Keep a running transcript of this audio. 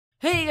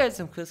Hey guys,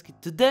 I'm JustHusky.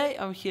 Today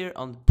I'm here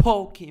on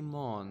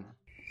Pokemon.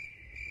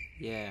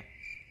 Yeah,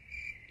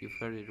 you've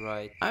heard it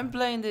right. I'm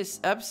playing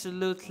this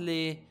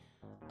absolutely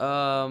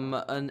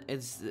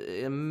it's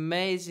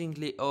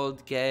amazingly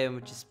old game,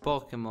 which is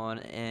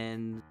Pokemon,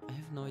 and I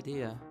have no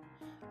idea.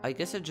 I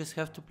guess I just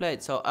have to play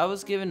it. So I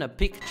was given a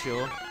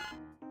Pikachu.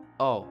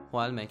 Oh,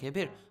 while making a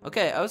beer.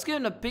 Okay, I was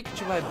given a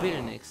Pikachu by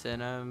Birinix,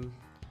 and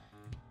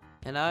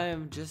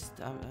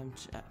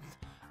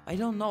I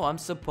don't know, I'm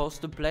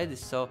supposed to play this,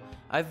 so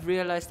I've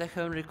realized I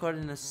haven't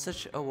recorded in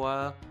such a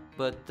while,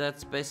 but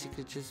that's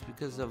basically just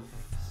because of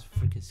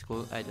freaking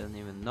school, I don't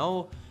even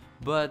know,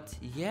 but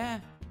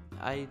yeah,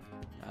 I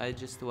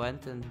just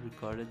went and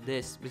recorded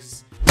this,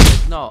 because,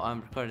 no,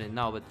 I'm recording it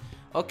now, but,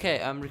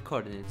 okay, I'm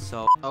recording it,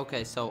 so,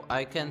 okay, so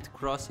I can't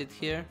cross it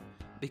here,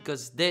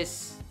 because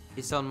this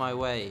is on my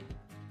way,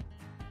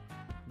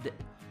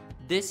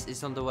 this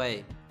is on the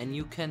way, and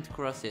you can't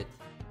cross it.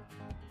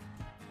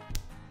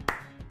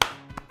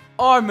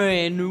 I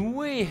mean,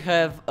 we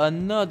have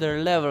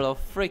another level of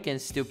freaking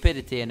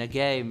stupidity in a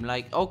game.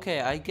 Like,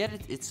 okay, I get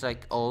it, it's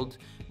like old,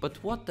 but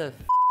what the f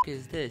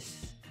is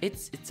this?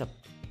 It's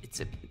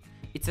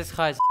as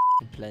high as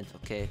a plant,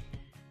 okay.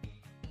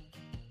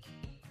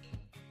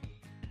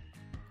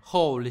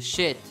 Holy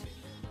shit.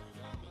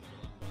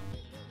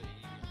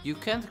 You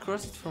can't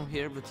cross it from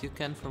here, but you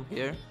can from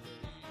here.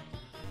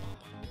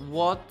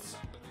 What?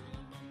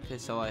 Okay,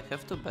 so I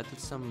have to battle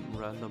some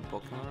random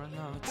Pokemon right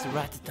now. It's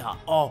Rattata.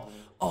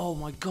 Oh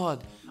my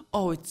god.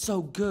 Oh, it's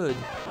so good.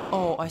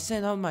 Oh, I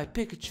sent out my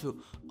Pikachu.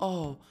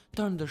 Oh,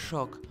 Thunder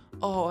Shock.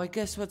 Oh, I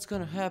guess what's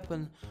gonna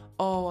happen.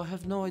 Oh, I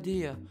have no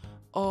idea.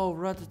 Oh,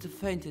 Rattata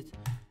fainted.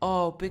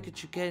 Oh,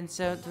 Pikachu gained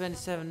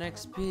 27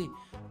 XP.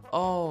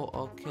 Oh,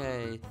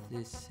 okay.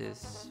 This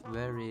is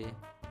very...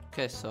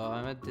 Okay, so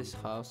I'm at this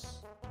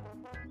house.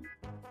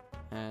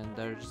 And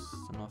there's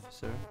an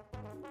officer.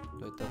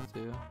 Do I talk to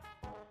you?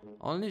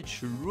 Only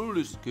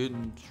truly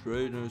skilled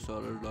trainers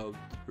are allowed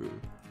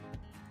through.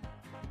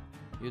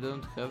 You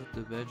don't have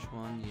the badge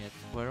one yet.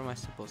 Where am I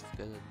supposed to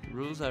get it?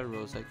 Rules are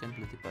rules, I can't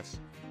let it pass.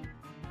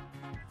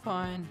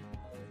 Fine.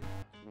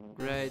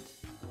 Great.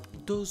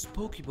 Those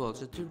Pokeballs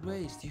that you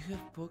raised, you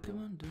have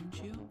Pokemon,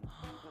 don't you?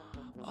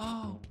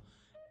 Oh,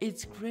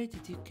 it's great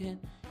that you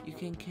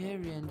can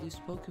carry and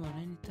use Pokemon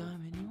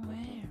anytime,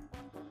 anywhere.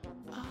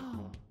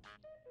 Oh.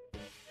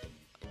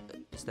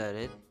 Is that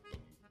it?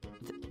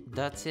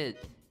 That's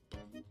it.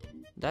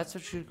 That's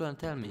what you're gonna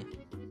tell me.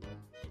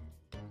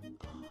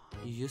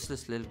 You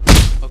useless little...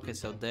 Okay,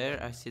 so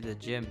there I see the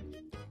gym.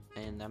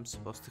 And I'm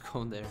supposed to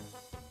go there.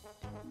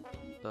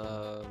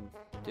 The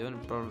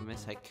only problem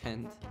is I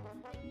can't.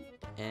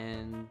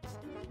 And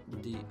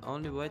the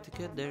only way to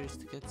get there is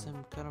to get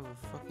some kind of a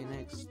fucking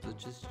axe to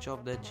just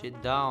chop that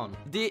shit down.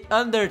 The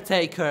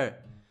Undertaker!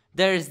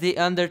 There is the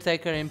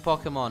Undertaker in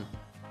Pokemon.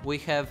 We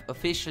have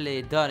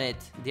officially done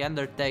it. The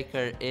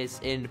Undertaker is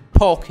in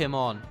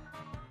Pokemon.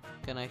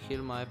 Can I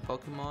heal my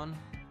Pokemon?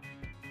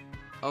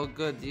 Oh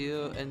good,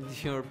 you and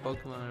your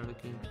Pokemon are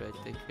looking great.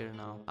 Take care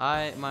now.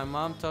 My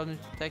mom told me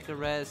to take a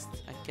rest.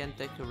 I can't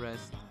take a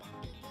rest.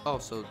 Oh,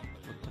 so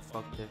what the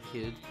fuck? They're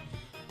healed.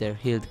 They're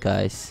healed,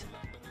 guys.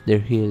 They're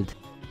healed.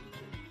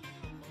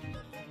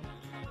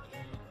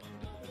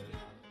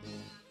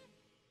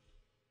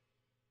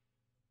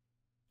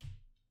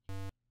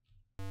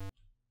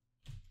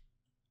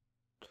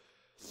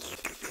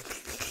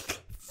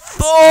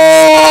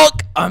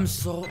 Fuck! I'm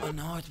so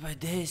annoyed by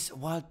this.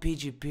 Wild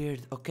Pidgey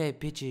beard. Okay,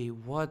 Pidgey,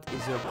 what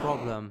is your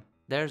problem?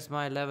 There's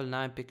my level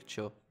 9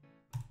 Pikachu.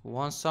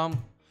 Want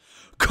some?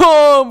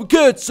 Come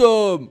get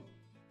some!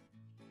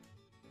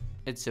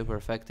 It's super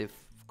effective,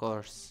 of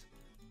course.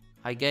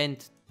 I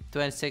gained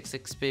 26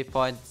 XP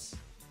points.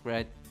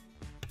 Great.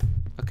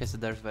 Okay, so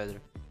there's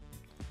Vader.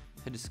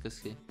 Hey,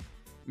 JustHusky.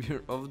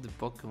 You're off the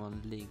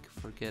Pokemon League.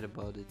 Forget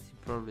about it. You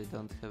probably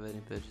don't have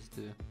any pages,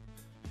 do you?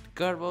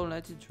 Card won't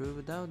let you through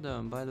without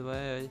them. By the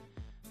way,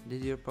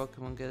 did your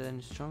Pokemon get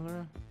any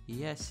stronger?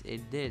 Yes,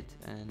 it did,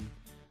 and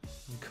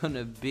I'm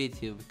gonna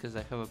beat you because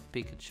I have a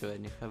Pikachu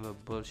and you have a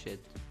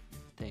bullshit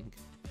thing.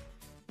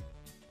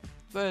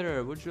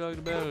 Better, would you like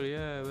the battle?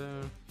 Yeah,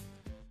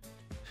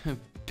 better.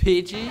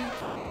 Pidgey?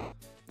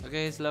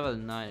 Okay, he's level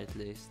 9 at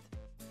least.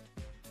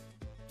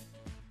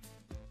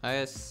 I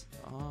guess.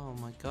 Oh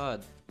my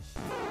god.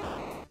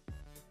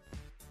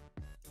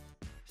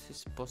 Is he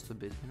supposed to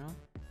beat me now?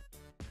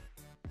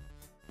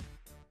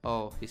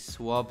 Oh, he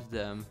swapped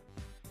them.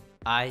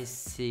 I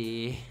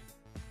see.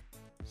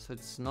 So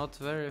it's not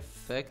very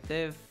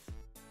effective.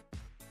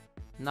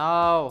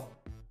 No!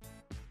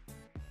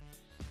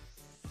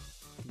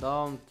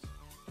 Don't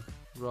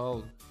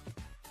roll.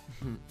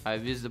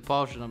 I've used the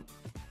potion.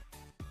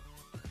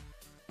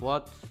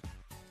 What?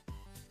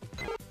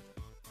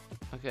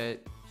 Okay,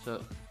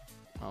 so...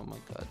 Oh my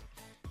god.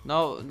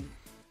 No!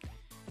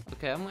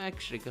 Okay, I'm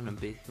actually gonna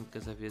beat him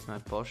because I've used my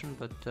potion,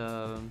 but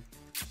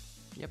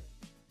yep.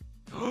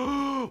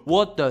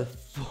 What the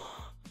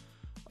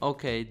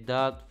okay,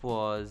 that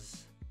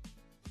was...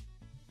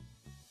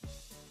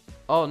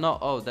 Oh no,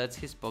 oh, that's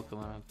his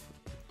Pokemon.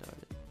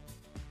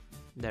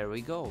 There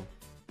we go.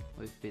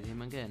 We beat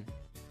him again.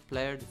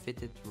 Player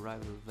defeated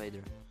rival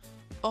Vader.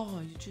 Oh,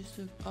 you just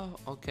took. Oh,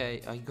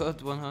 okay. I got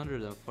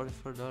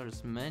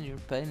 $144. Man, you're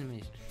paying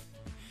me.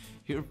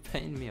 You're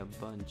paying me a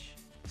bunch.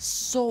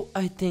 So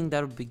I think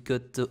that would be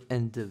good to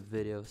end the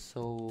video.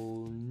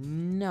 So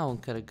now I'm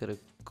kinda gonna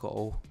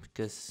go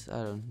because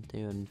I don't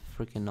even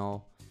freaking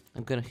know.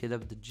 I'm gonna hit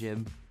up the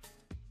gym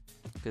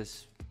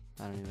because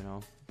I don't even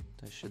know.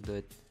 I should do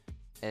it.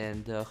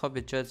 And hope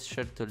you enjoyed.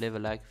 Sure to leave a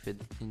like if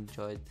you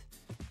enjoyed,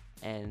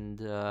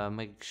 and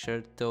make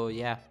sure to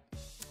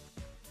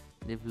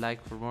leave like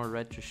for more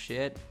retro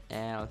shit.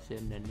 And I'll see you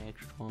in the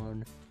next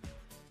one.